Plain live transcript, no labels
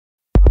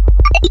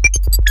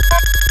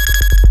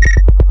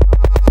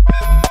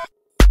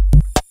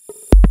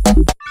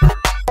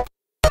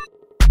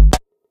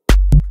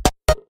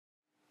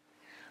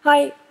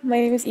Hi, my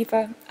name is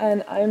Aoife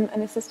and I'm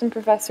an assistant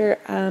professor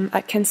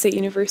at Kent State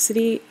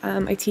University.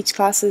 I teach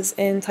classes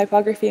in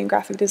typography and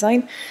graphic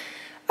design,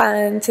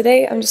 and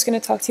today I'm just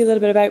going to talk to you a little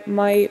bit about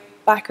my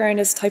background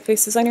as a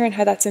typeface designer and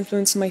how that's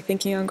influenced my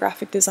thinking on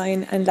graphic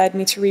design and led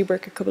me to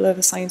rework a couple of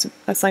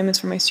assignments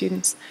for my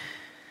students.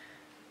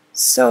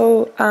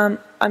 So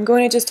I'm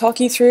going to just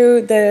talk you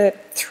through the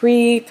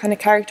three kind of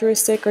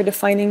characteristic or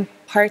defining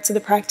parts of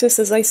the practice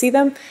as I see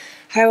them,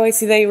 how I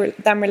see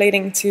them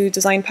relating to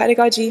design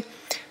pedagogy,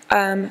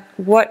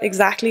 what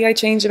exactly I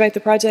changed about the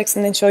projects,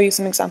 and then show you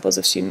some examples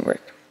of student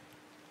work.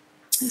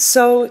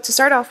 So to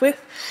start off with,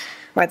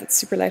 wow, that's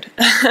super loud.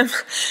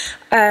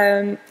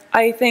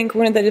 I think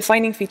one of the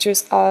defining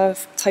features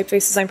of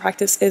typeface design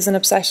practice is an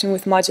obsession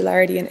with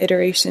modularity and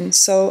iteration.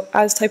 So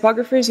as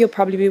typographers, you'll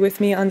probably be with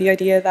me on the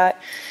idea that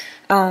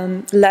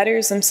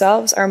letters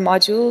themselves are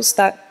modules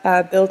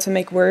that build to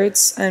make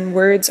words, and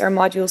words are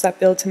modules that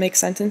build to make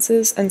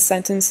sentences, and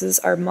sentences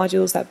are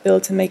modules that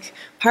build to make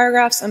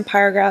paragraphs, and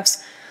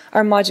paragraphs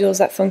are modules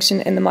that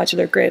function in the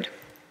modular grid.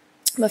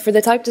 But for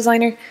the type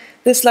designer,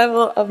 this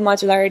level of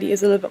modularity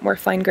is a little bit more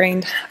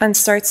fine-grained and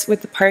starts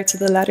with the parts of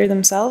the letter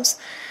themselves.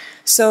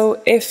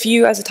 So if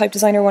you as a type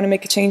designer want to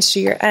make a change to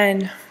your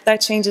N,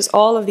 that changes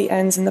all of the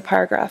N's in the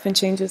paragraph and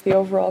changes the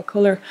overall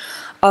color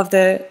of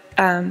the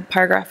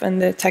paragraph and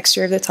the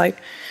texture of the type.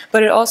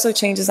 But it also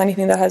changes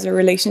anything that has a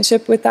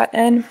relationship with that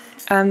N.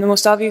 The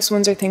most obvious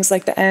ones are things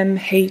like the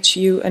M, H,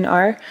 U, and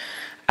R.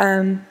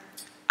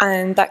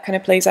 And that kind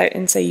of plays out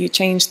in, say, you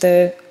change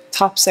the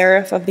top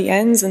serif of the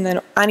ends, and then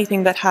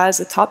anything that has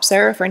a top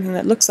serif or anything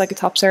that looks like a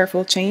top serif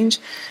will change.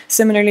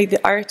 Similarly,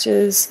 the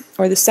arches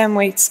or the stem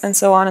weights and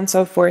so on and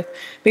so forth.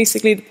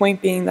 Basically, the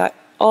point being that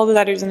all the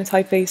letters in a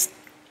typeface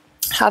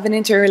have an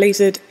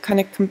interrelated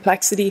kind of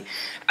complexity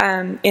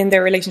in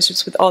their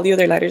relationships with all the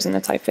other letters in the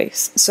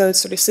typeface. So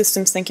it's sort of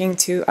systems thinking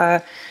to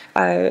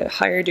a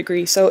higher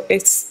degree. So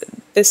it's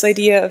this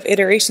idea of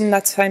iteration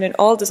that's found in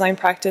all design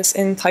practice,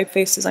 in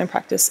typeface design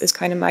practice, is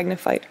kind of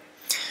magnified.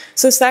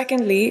 So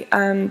secondly,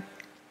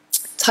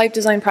 type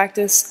design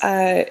practice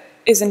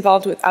is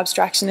involved with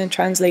abstraction and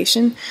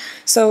translation.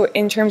 So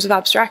in terms of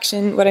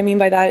abstraction, what I mean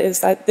by that is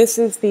that this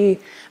is the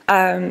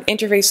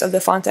interface of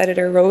the font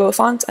editor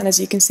RoboFont, and as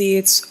you can see,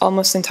 it's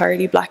almost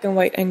entirely black and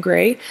white and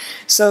grey.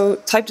 So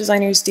type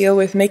designers deal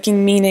with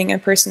making meaning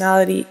and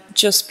personality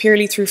just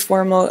purely through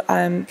formal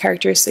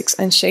characteristics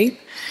and shape.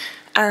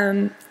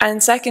 And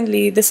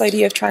secondly, this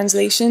idea of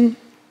translation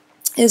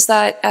is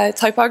that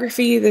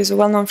typography, there's a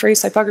well-known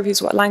phrase, typography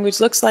is what language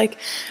looks like.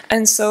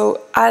 And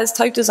so as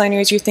type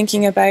designers, you're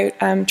thinking about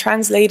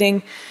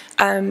translating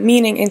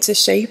meaning into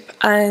shape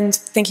and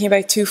thinking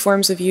about two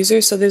forms of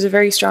users. So there's a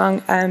very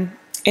strong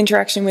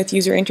interaction with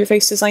user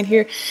interface design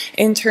here.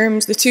 In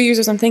terms, the two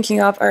users I'm thinking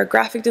of are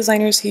graphic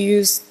designers who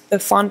use the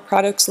font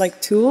products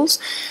like tools.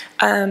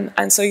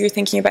 And so you're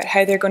thinking about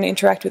how they're going to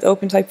interact with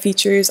OpenType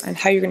features and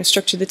how you're going to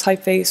structure the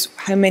typeface,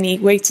 how many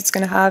weights it's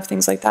going to have,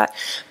 things like that.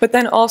 But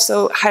then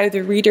also how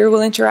the reader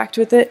will interact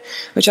with it,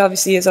 which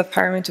obviously is of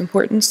paramount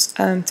importance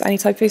to any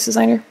typeface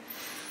designer.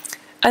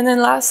 And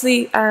then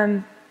lastly,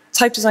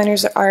 type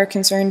designers are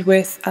concerned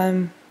with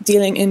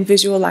dealing in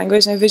visual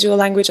language. Now, visual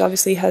language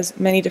obviously has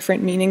many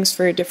different meanings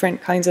for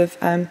different kinds of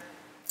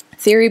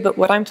theory, but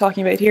what I'm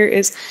talking about here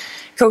is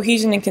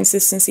cohesion and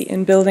consistency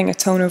in building a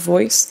tone of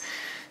voice.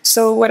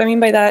 So what I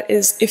mean by that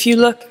is if you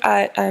look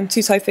at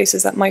two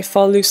typefaces that might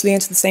fall loosely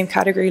into the same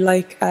category,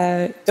 like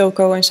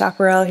Doko and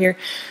Chaparral here,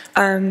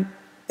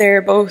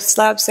 they're both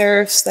slab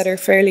serifs that are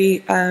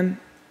fairly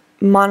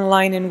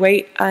monoline in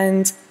weight,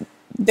 and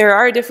there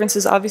are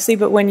differences obviously,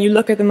 but when you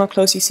look at them up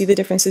close, you see the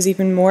differences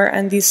even more,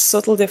 and these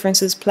subtle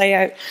differences play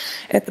out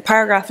at the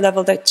paragraph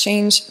level that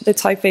change the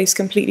typeface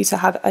completely to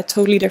have a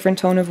totally different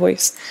tone of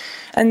voice.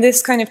 And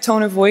this kind of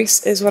tone of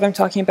voice is what I'm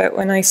talking about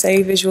when I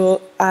say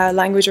visual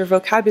language or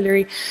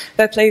vocabulary,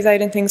 that plays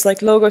out in things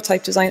like logo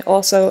type design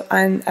also,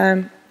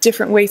 and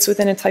different weights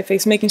within a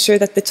typeface, making sure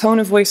that the tone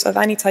of voice of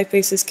any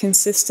typeface is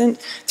consistent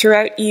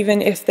throughout,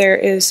 even if there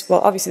is,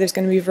 well, obviously there's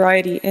going to be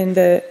variety in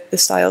the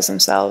styles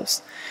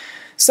themselves.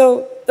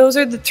 So those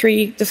are the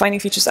three defining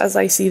features as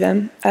I see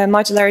them: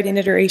 modularity and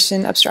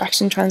iteration,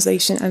 abstraction,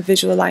 translation, and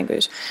visual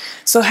language.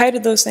 So how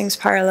did those things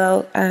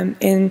parallel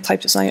in type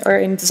design or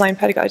in design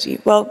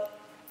pedagogy? Well,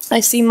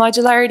 I see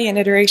modularity and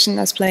iteration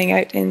as playing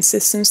out in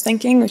systems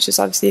thinking, which is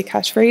obviously a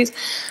catchphrase.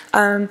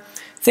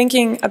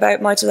 Thinking about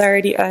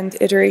modularity and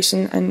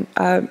iteration and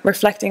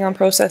reflecting on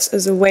process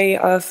as a way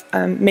of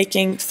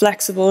making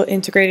flexible,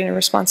 integrated and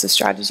responsive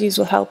strategies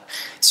will help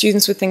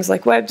students with things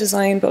like web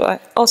design,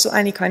 but also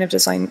any kind of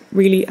design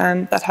really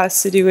that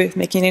has to do with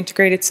making an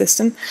integrated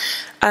system.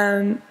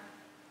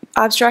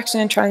 Abstraction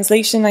and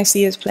translation I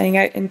see as playing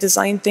out in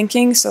design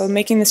thinking, so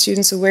making the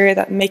students aware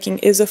that making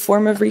is a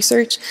form of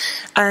research,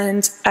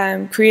 and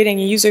creating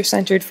a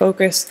user-centered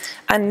focus,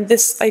 and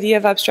this idea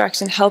of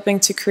abstraction helping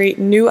to create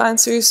new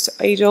answers to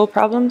age-old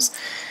problems.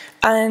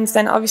 And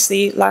then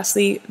obviously,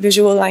 lastly,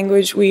 visual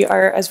language. We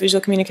are, as visual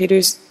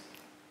communicators,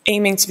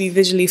 aiming to be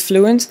visually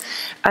fluent,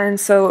 and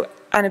so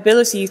an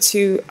ability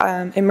to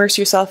immerse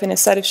yourself in a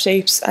set of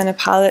shapes and a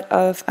palette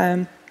of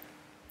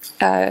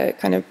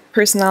kind of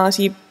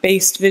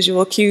personality-based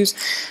visual cues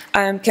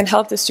can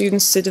help the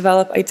students to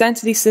develop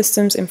identity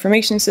systems,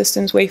 information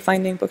systems,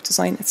 wayfinding, book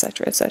design,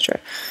 etc., etc.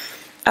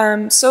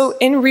 So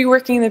in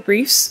reworking the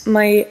briefs,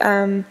 my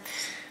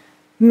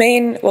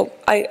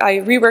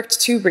I reworked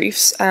 2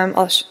 briefs.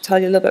 I'll tell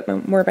you a little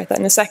bit more about that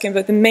in a second,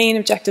 but the main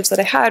objectives that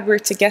I had were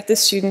to get the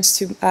students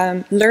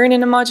to learn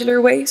in a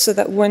modular way so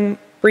that one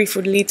brief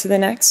would lead to the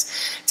next,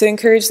 to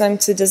encourage them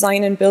to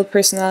design and build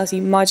personality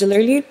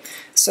modularly,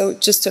 so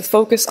just to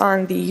focus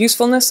on the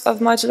usefulness of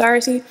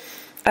modularity,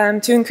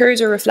 to encourage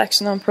a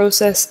reflection on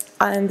process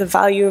and the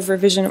value of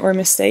revision or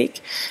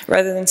mistake,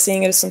 rather than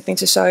seeing it as something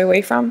to shy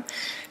away from,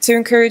 to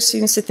encourage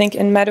students to think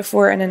in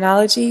metaphor and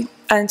analogy,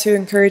 and to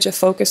encourage a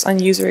focus on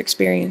user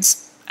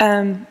experience.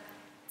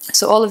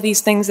 So all of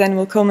these things then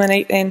will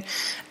culminate in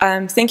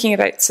thinking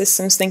about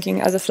systems thinking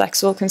as a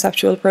flexible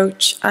conceptual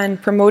approach and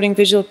promoting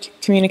visual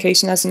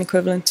communication as an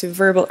equivalent to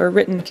verbal or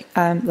written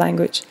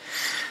language.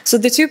 So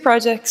the 2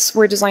 projects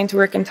were designed to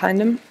work in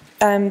tandem.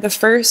 The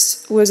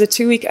first was a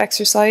 2-week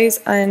exercise,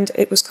 and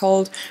it was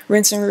called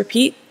Rinse and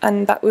Repeat,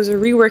 and that was a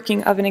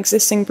reworking of an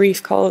existing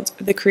brief called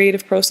the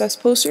Creative Process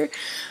Poster.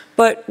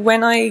 But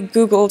when I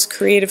Googled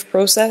creative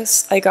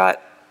process, I got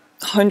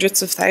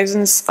hundreds of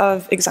thousands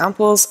of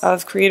examples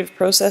of creative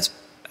process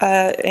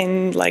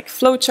in like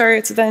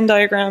flowcharts, Venn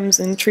diagrams,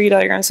 and tree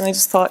diagrams, and I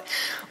just thought,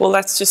 well,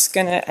 that's just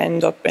going to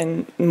end up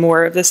in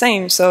more of the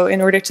same. So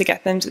in order to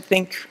get them to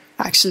think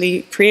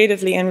actually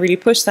creatively and really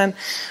push them,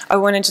 I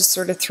want to just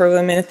sort of throw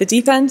them in at the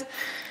deep end.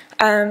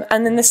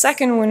 And then the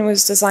second one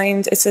was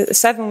designed, it's a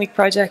 7-week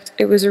project.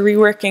 It was a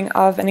reworking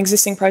of an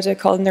existing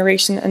project called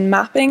Narration and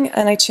Mapping,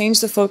 and I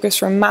changed the focus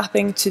from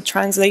mapping to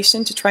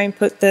translation to try and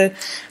put the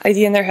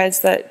idea in their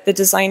heads that the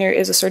designer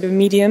is a sort of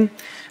medium.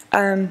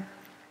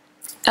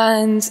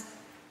 And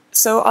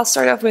so I'll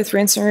start off with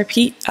Rinse and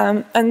Repeat.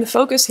 And the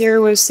focus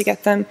here was to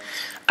get them,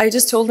 I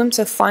just told them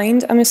to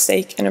find a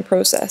mistake in a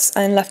process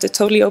and left it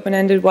totally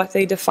open-ended what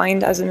they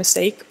defined as a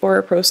mistake or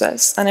a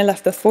process. And I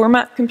left the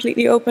format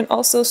completely open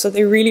also, so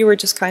they really were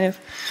just kind of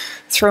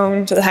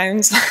thrown to the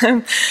hounds.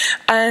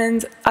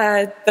 And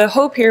the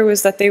hope here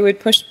was that they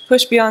would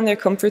push beyond their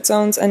comfort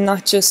zones and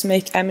not just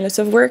make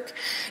emulative work,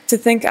 to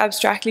think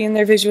abstractly in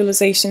their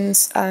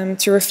visualizations,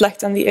 to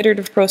reflect on the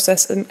iterative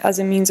process as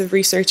a means of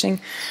researching,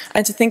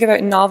 and to think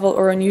about novel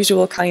or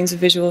unusual kinds of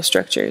visual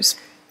structures.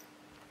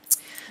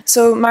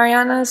 So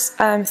Mariana's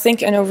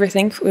Think and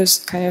Overthink was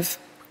kind of,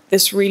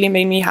 this really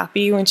made me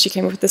happy when she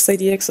came up with this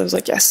idea, because I was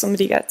like, yes,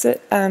 somebody gets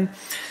it.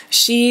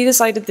 She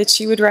decided that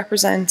she would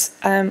represent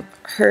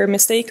her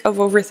mistake of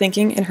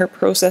overthinking in her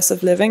process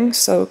of living,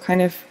 so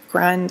kind of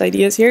grand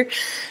ideas here.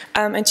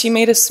 And she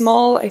made a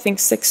small, I think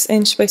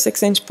 6-inch by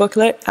 6-inch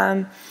booklet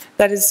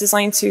that is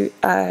designed to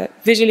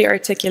visually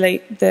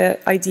articulate the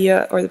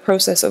idea or the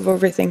process of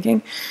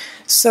overthinking.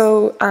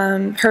 So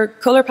her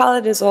color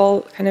palette is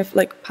all kind of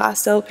like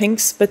pastel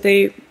pinks, but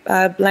they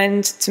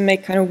blend to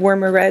make kind of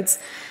warmer reds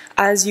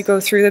as you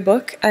go through the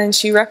book. And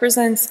she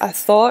represents a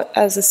thought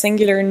as a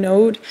singular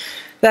node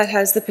that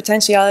has the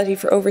potentiality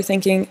for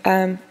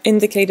overthinking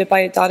indicated by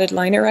a dotted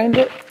line around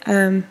it.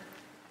 And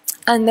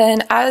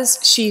then as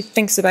she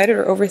thinks about it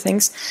or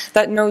overthinks,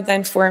 that node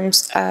then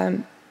forms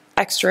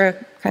extra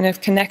kind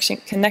of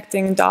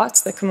connecting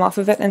dots that come off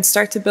of it and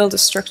start to build a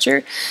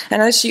structure.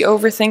 And as she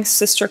overthinks,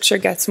 the structure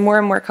gets more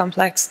and more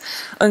complex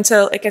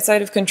until it gets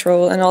out of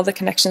control and all the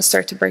connections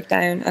start to break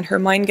down and her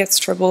mind gets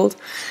troubled,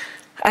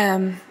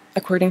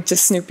 according to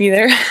Snoopy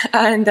there.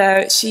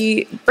 And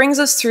she brings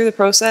us through the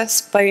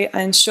process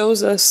and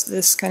shows us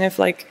this kind of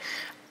like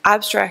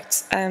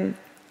abstract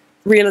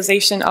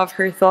realization of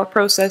her thought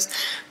process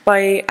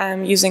by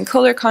using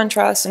color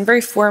contrast and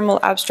very formal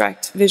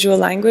abstract visual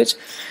language.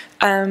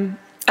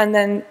 And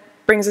then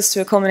brings us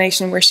to a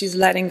culmination where she's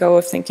letting go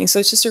of thinking. So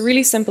it's just a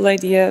really simple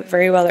idea,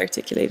 very well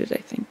articulated, I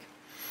think.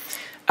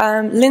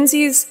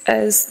 Lindsay's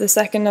is the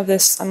second of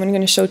this. I'm only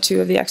going to show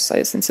 2 of the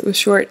exercises since it was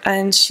short.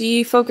 And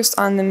she focused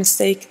on the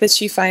mistake that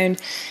she found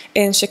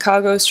in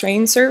Chicago's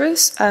train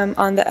service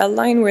on the L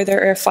line, where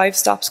there are 5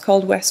 stops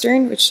called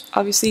Western, which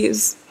obviously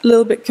is a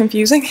little bit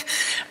confusing.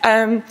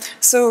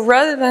 So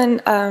rather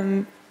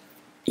than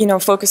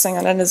focusing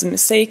on it as a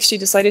mistake, she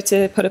decided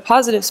to put a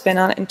positive spin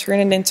on it and turn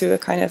it into a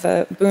kind of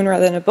a boon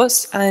rather than a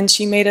bust. And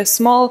she made a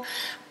small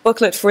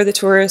booklet for the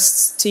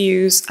tourists to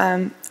use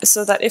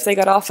so that if they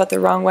got off at the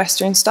wrong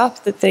Western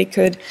stop, that they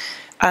could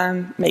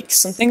make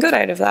something good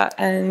out of that.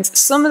 And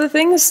some of the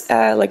things,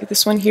 like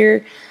this one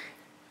here,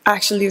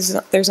 actually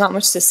there's not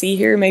much to see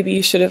here. Maybe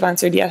you should have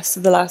answered yes to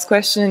the last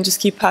question and just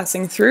keep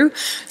passing through.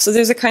 So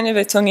there's a kind of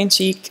a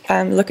tongue-in-cheek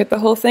look at the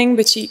whole thing,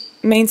 but she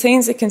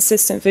maintains a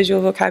consistent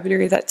visual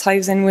vocabulary that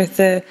ties in with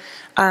the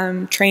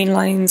train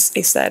lines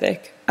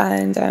aesthetic.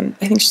 And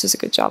I think she does a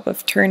good job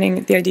of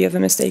turning the idea of a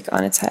mistake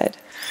on its head.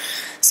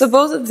 So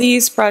both of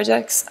these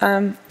projects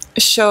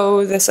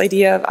show this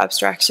idea of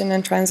abstraction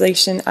and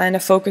translation and a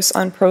focus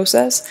on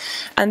process.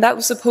 And that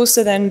was supposed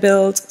to then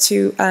build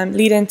to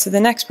lead into the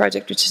next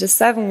project, which is a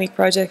 7-week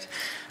project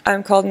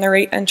called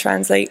Narrate and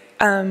Translate,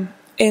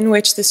 in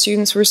which the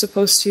students were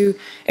supposed to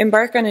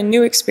embark on a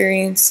new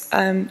experience,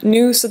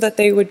 new so that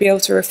they would be able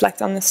to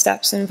reflect on the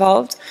steps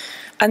involved,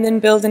 and then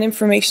build an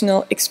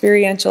informational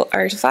experiential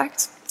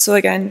artifact. So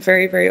again,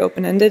 very, very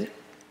open-ended.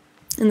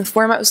 And the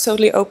format was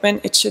totally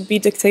open. It should be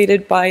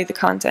dictated by the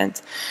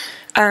content.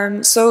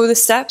 So the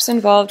steps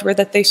involved were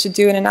that they should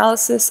do an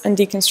analysis and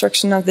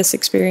deconstruction of this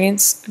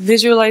experience,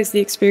 visualize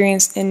the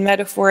experience in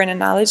metaphor and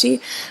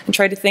analogy, and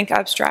try to think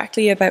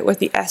abstractly about what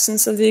the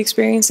essence of the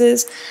experience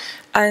is,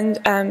 and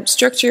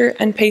structure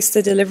and pace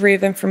the delivery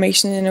of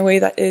information in a way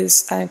that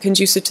is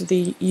conducive to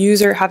the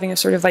user having a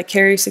sort of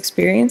vicarious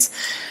experience.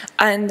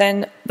 And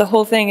then the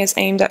whole thing is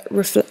aimed at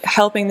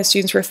helping the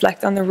students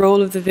reflect on the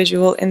role of the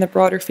visual in the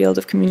broader field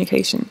of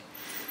communication.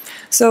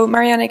 So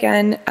Marianne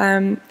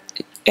again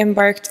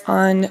embarked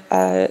on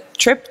a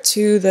trip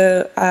to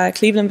the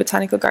Cleveland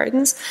Botanical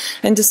Gardens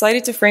and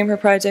decided to frame her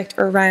project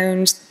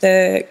around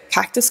the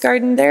cactus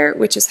garden there,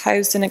 which is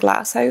housed in a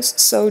glass house.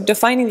 So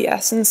defining the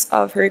essence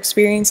of her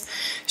experience,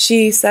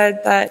 she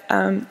said that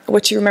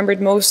what she remembered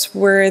most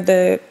were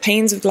the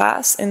panes of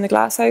glass in the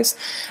glass house,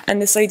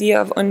 and this idea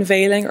of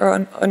unveiling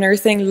or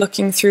unearthing,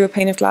 looking through a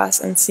pane of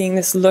glass and seeing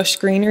this lush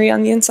greenery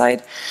on the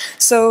inside.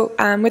 So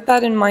with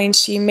that in mind,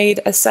 she made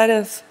a set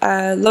of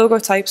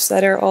logotypes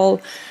that are all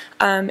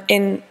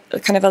in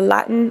kind of a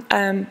Latin,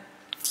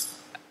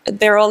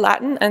 they're all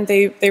Latin, and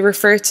they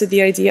refer to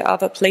the idea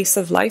of a place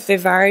of life.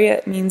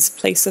 Vivaria means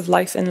place of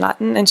life in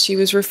Latin, and she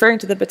was referring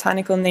to the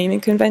botanical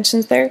naming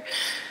conventions there.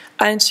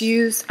 And she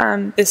used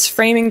this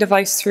framing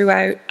device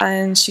throughout,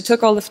 and she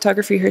took all the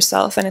photography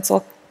herself, and it's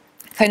all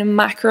kind of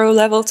macro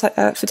level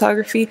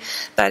photography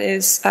that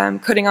is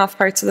cutting off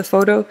parts of the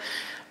photo,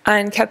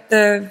 and kept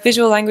the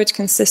visual language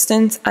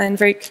consistent and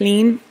very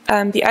clean.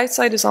 The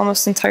outside is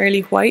almost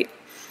entirely white,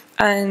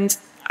 and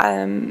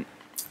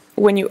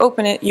when you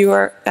open it, you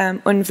are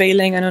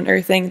unveiling and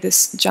unearthing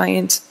this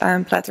giant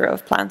plethora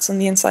of plants on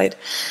the inside.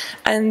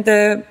 And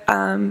the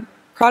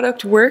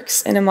product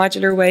works in a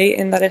modular way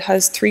in that it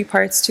has three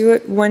parts to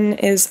it. One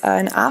is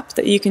an app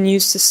that you can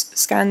use to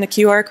scan the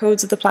QR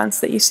codes of the plants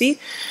that you see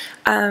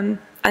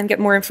and get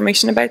more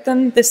information about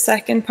them. The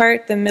second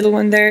part, the middle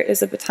one there,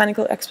 is a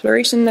botanical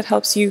exploration that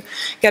helps you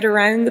get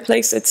around the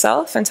place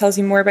itself and tells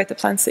you more about the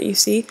plants that you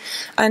see.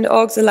 And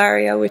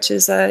Auxiliaria, which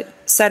is a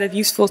set of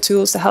useful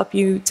tools to help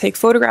you take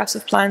photographs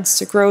of plants,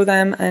 to grow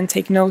them, and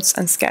take notes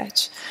and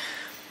sketch.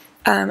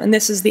 And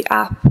this is the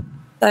app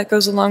that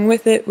goes along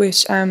with it,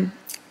 which maintains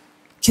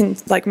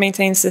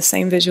the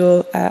same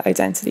visual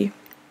identity.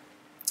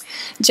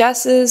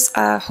 Jess's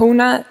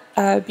Hona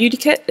beauty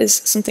kit is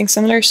something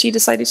similar. She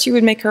decided she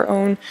would make her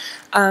own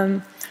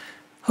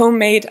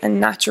homemade and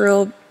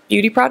natural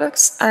beauty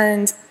products,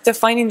 and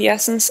defining the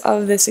essence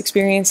of this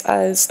experience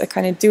as a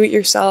kind of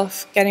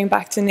do-it-yourself, getting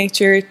back to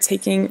nature,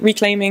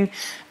 reclaiming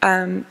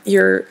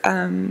your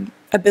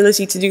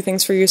ability to do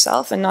things for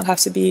yourself and not have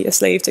to be a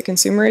slave to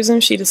consumerism.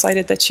 She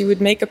decided that she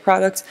would make a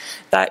product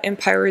that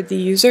empowered the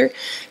user.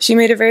 She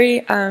made a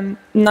very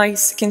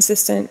nice,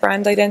 consistent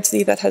brand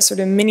identity that has sort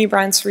of mini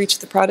brands for each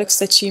of the products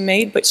that she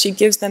made, but she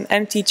gives them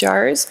empty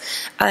jars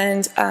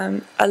and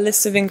a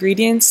list of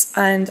ingredients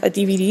and a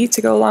DVD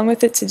to go along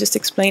with it to just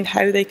explain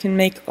how they can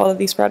make all of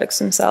these products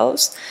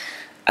themselves.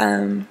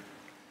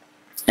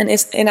 And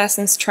is in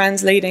essence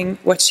translating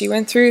what she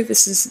went through.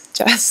 This is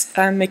Jess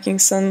making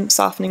some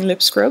softening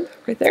lip scrub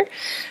right there.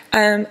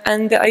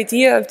 And the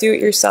idea of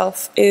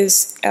do-it-yourself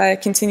is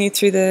continued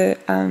through the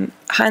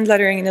hand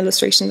lettering and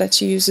illustration that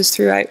she uses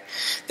throughout.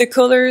 The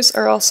colours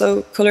are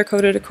also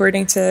colour-coded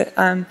according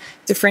to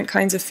different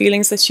kinds of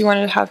feelings that she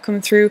wanted to have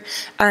come through.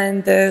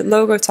 And the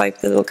logo type,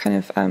 the little kind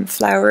of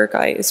flower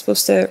guy, is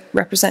supposed to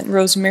represent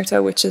Rose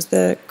Myrta, which is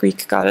the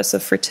Greek goddess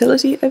of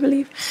fertility, I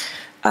believe.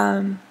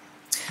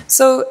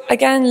 So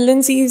again,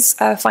 Lindsay's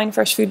Fine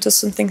Fresh Food does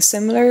something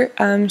similar.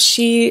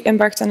 She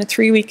embarked on a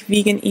 3-week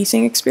vegan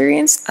eating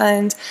experience,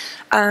 and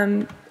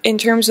in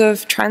terms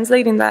of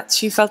translating that,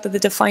 she felt that the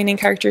defining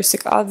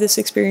characteristic of this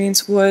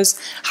experience was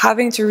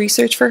having to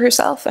research for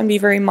herself and be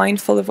very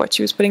mindful of what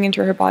she was putting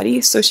into her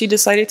body. So she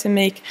decided to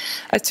make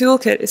a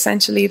toolkit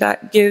essentially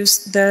that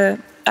gives the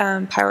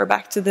power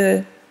back to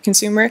the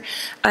consumer,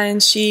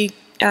 and she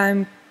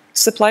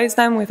supplies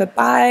them with a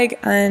bag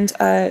and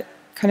a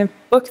kind of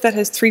book that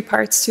has 3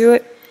 parts to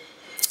it,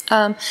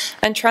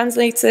 and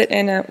translates it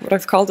in what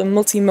I've called a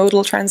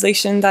multimodal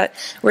translation, that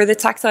where the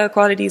tactile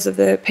qualities of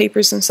the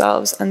papers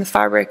themselves and the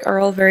fabric are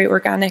all very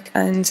organic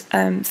and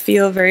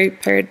feel very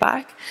pared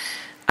back.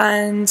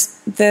 And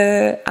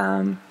the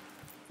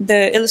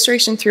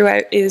illustration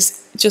throughout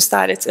is just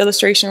that. It's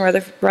illustration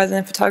rather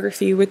than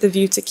photography, with the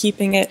view to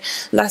keeping it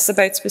less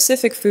about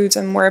specific foods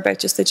and more about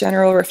just the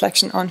general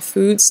reflection on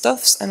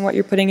foodstuffs and what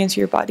you're putting into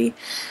your body.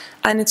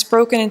 And it's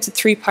broken into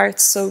 3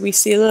 parts, so we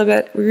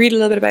read a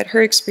little bit about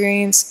her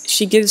experience.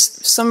 She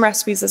gives some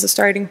recipes as a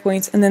starting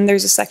point, and then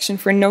there's a section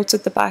for notes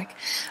at the back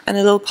and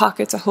a little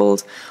pocket to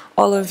hold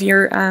all of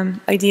your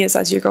ideas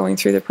as you're going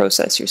through the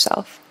process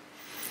yourself.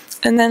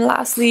 And then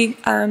lastly,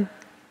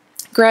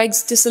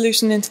 Greg's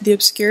Dissolution into the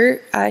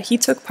Obscure, he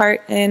took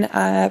part in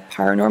a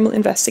paranormal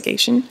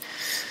investigation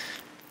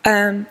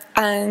and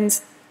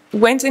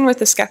went in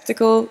with a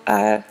skeptical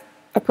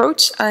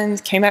approach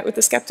and came out with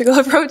a skeptical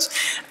approach,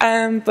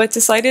 but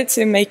decided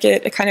to make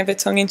it a kind of a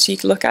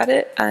tongue-in-cheek look at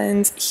it.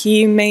 And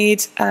he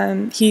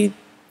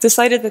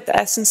decided that the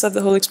essence of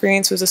the whole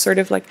experience was a sort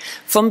of like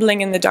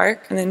fumbling in the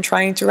dark and then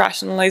trying to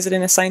rationalize it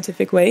in a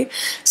scientific way.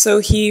 So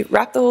he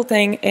wrapped the whole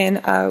thing in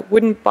a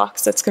wooden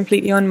box that's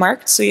completely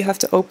unmarked, so you have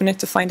to open it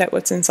to find out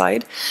what's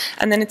inside.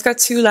 And then it's got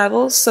 2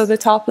 levels. So the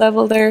top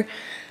level there,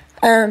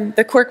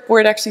 the cork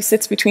board actually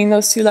sits between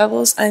those 2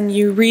 levels, and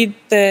you read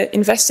the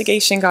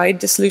investigation guide,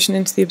 Dissolution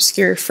into the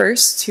Obscure,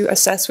 first to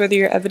assess whether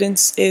your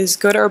evidence is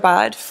good or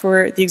bad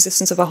for the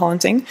existence of a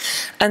haunting.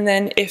 And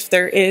then if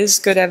there is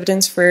good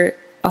evidence for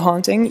a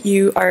haunting,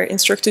 you are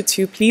instructed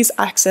to please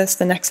access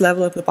the next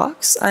level of the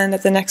box. And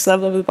at the next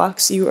level of the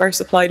box, you are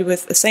supplied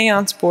with a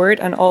seance board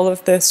and all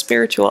of the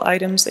spiritual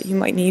items that you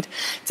might need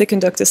to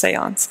conduct a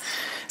seance.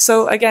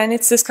 So again,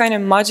 it's this kind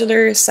of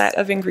modular set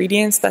of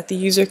ingredients that the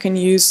user can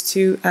use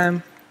to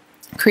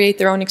create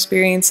their own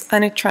experience,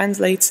 and it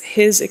translates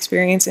his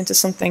experience into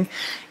something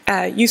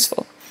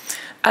useful.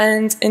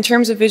 And in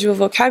terms of visual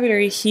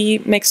vocabulary, he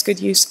makes good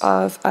use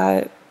of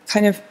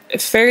kind of a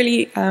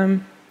fairly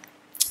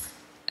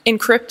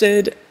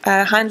encrypted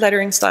hand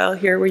lettering style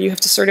here, where you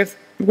have to sort of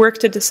work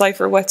to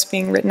decipher what's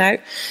being written out,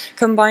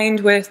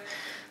 combined with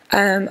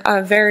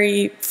a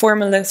very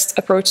formalist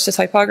approach to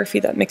typography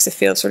that makes it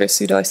feel sort of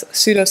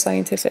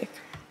pseudo-scientific.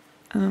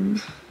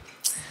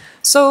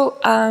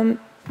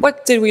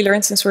 What did we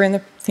learn, since we're in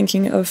the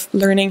thinking of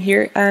learning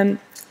here?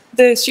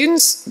 The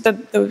students,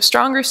 the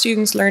stronger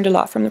students, learned a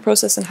lot from the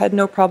process and had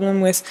no problem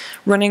with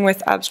running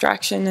with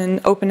abstraction and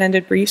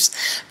open-ended briefs.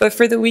 But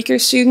for the weaker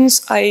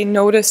students, I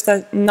noticed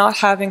that not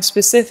having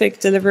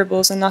specific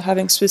deliverables and not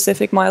having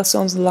specific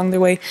milestones along the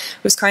way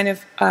was kind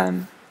of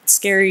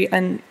scary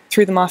and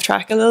threw them off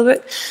track a little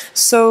bit.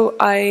 So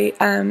I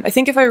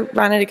think if I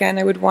ran it again,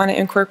 I would want to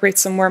incorporate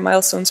some more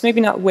milestones, maybe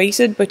not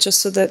weighted, but just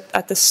so that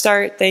at the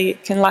start they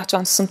can latch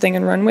onto something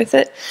and run with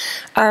it.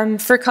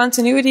 For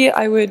continuity,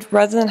 I would,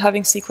 rather than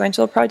having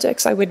sequential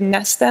projects, I would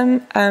nest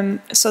them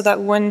so that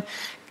one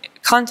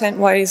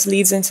content-wise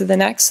leads into the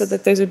next, so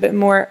that there's a bit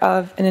more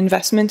of an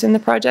investment in the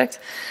project.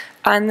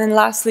 And then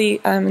lastly,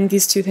 and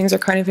these 2 things are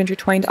kind of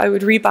intertwined, I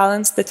would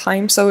rebalance the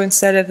time. So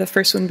instead of the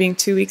first one being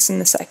 2 weeks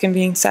and the second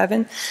being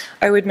 7,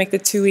 I would make the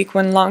 2-week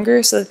one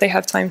longer so that they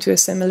have time to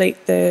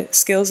assimilate the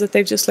skills that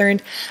they've just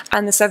learned,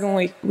 and the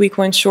 7-week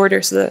one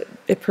shorter so that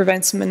it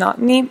prevents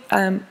monotony.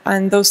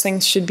 And those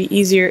things should be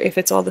easier if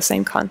it's all the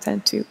same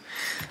content too.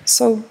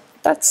 So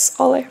that's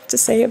all I have to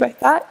say about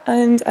that.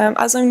 And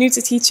as I'm new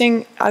to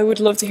teaching, I would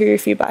love to hear your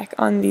feedback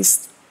on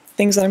these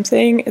things that I'm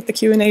saying at the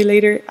Q&A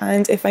later,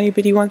 and if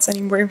anybody wants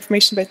any more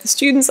information about the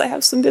students, I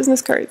have some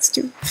business cards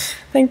too.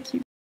 Thank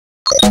you.